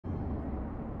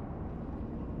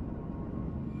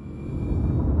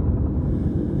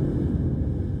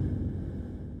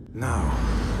Now,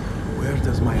 where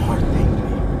does my heart take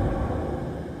me?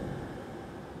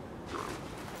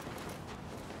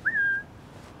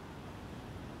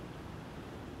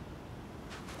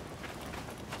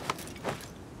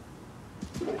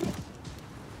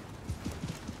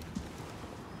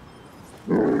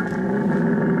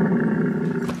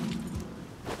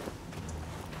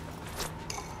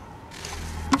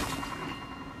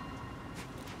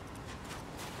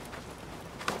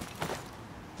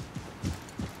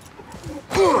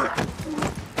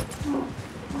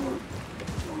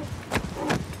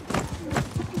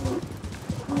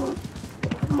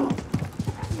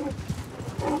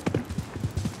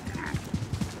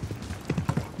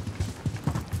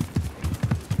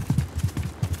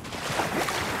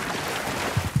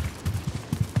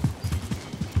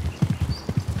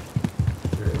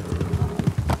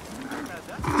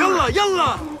 يلا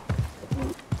يلا.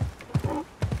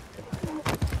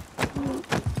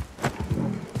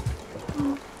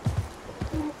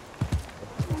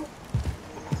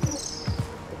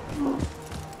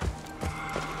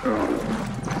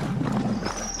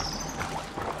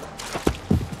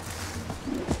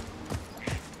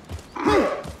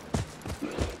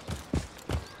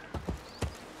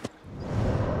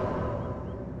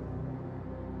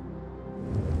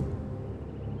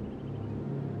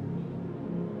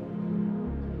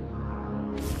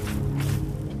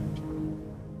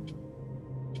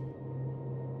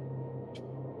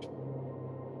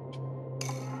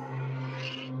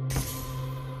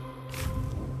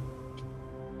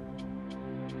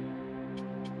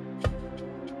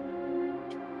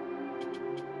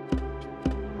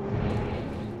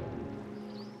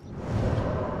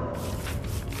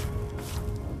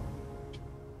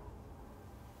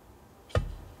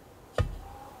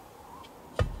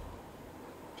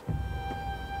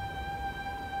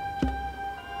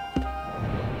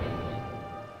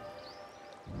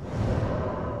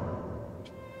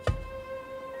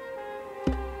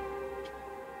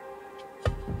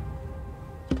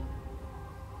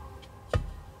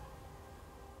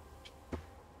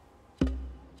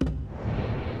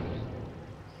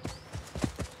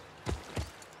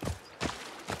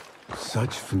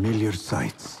 Such familiar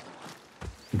sights.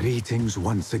 Greetings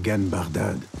once again,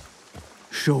 Baghdad.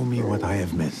 Show me what I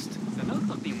have missed.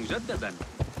 سنلتقي مجددا.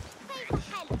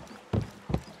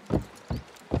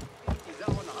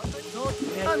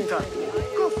 أنت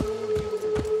كف.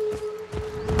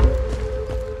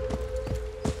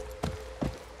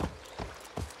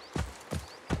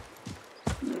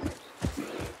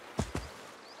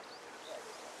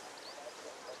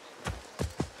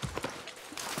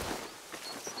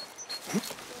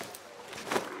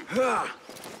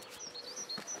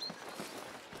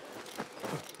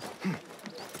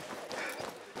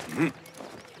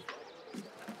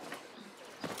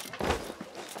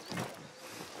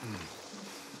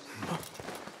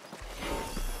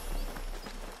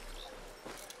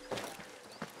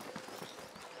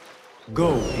 Go,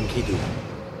 Enkidu.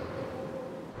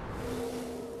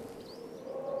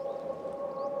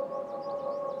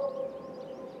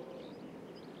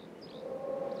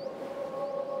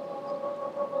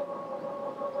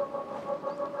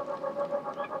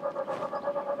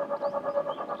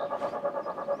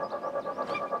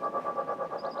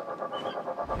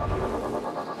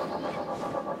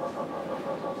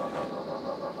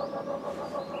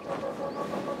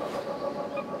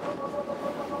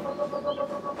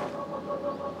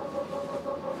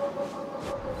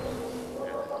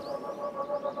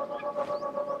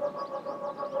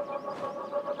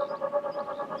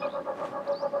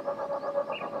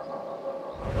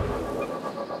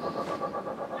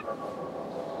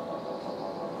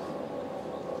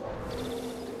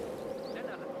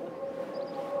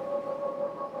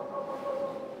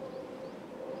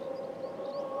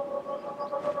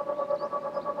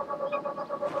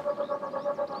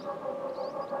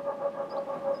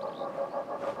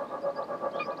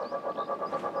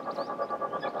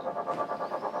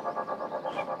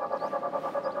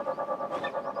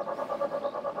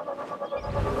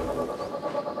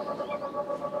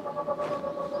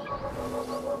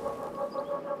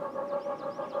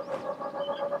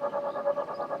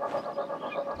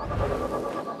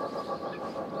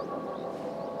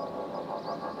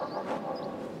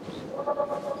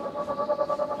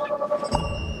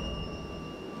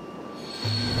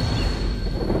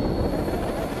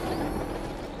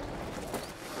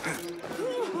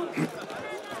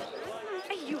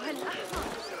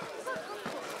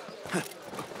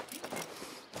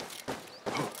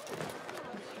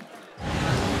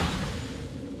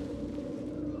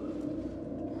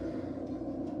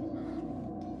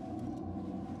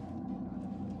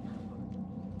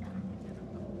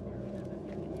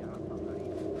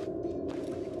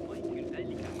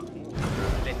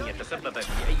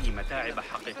 نرتدي متاعب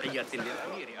حقيقية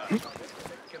للأمير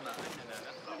كما أننا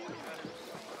نقرأ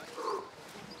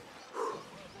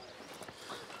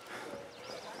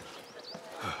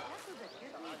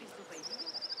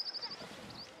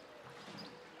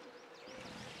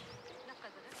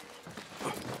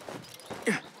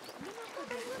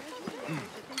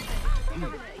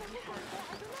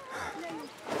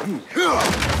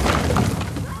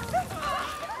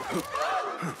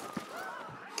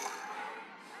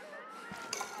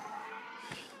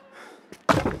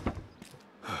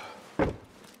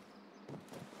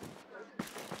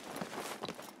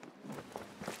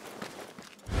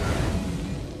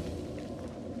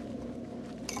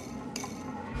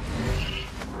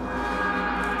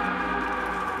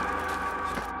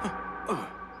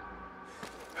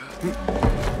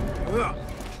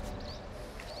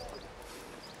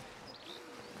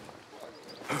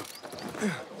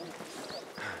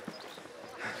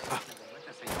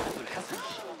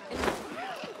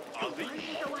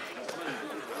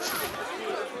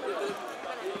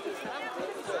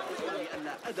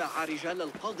أدعى رجال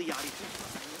القاضي يعرفون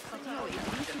يستطيع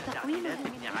إبليس تقويمه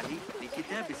ابن علي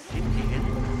لكتاب الست هند.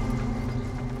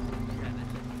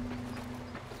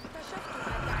 اكتشفت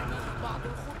ما تعنيه بعض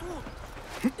الخطوط.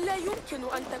 لا يمكن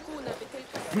أن تكون بتلك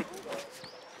الصعوبة.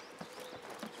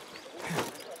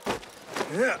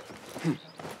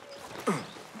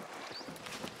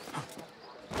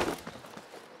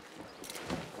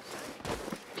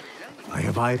 I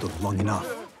have idled long enough.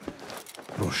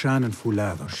 Roshan and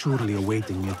Foulad are surely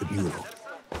awaiting me at the bureau.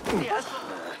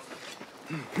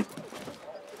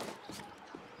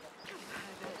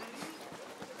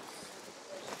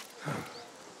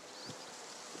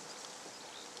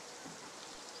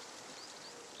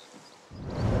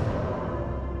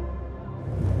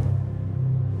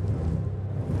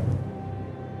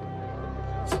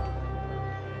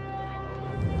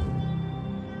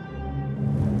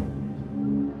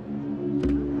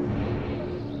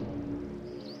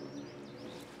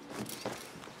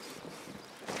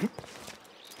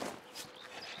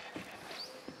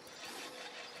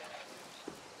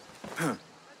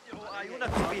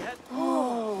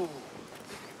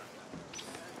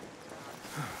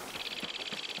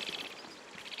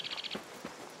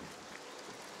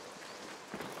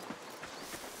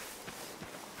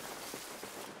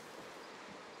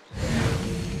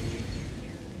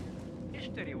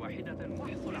 اشتري واحدة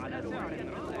واحصل على سعر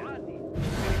رائع.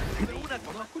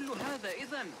 وما كل هذا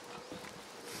إذن؟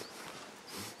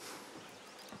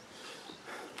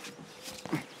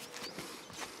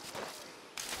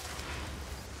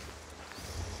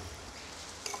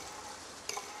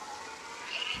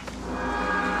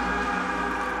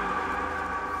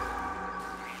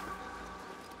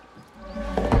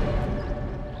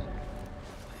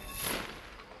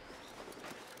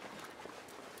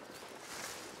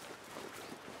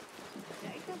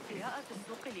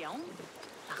 اليوم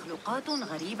مخلوقات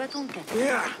غريبة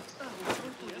كثيرة.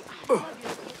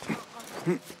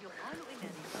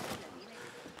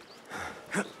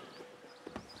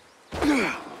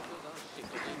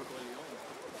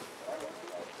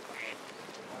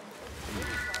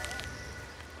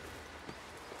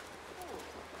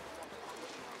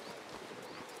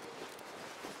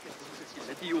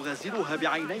 التي يغازلها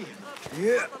بعينيه.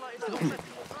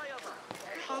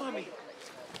 حرمي.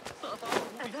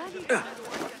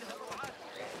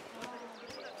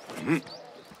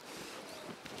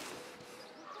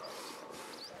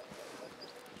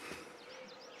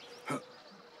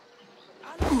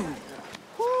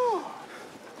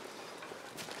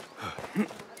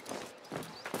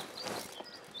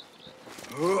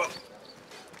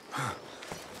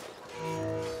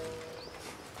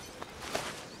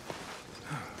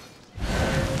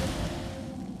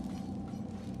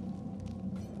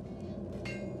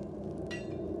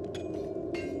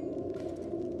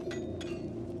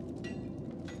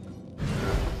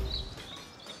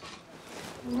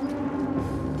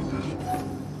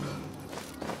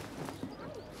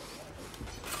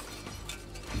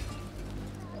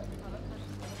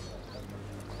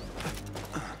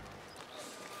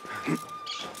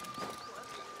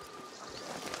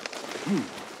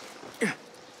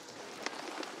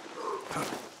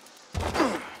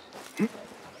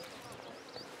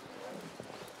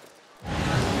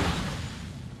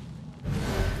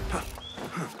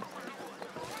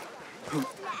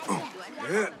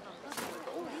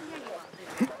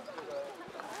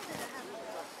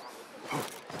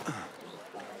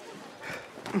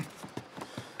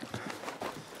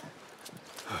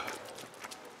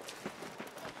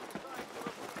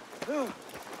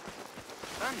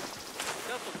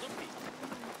 لا تصدمني.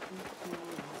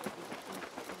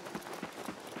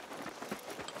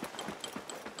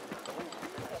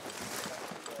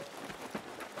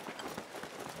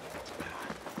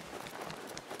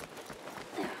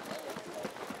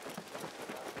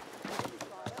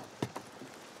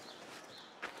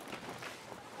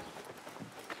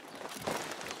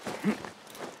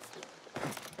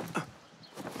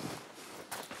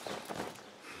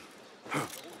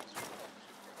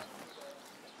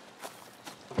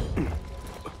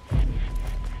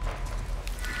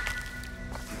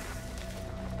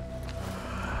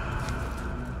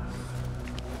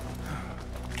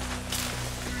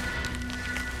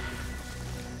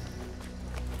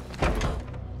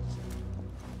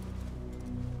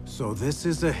 So this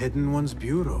is a Hidden One's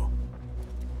bureau.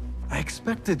 I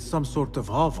expected some sort of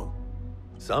hovel.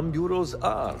 Some bureaus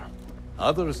are.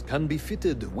 Others can be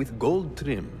fitted with gold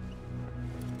trim.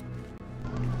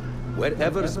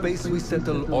 Wherever space we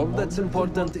settle, all that's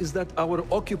important is that our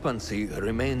occupancy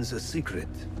remains a secret.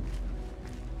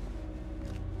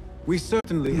 We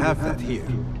certainly have that here.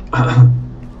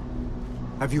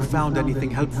 Have you found anything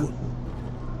helpful?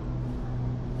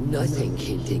 Nothing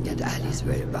hinting at Ali's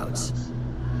whereabouts.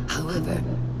 However,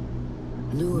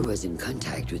 Noor was in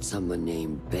contact with someone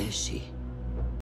named Basim.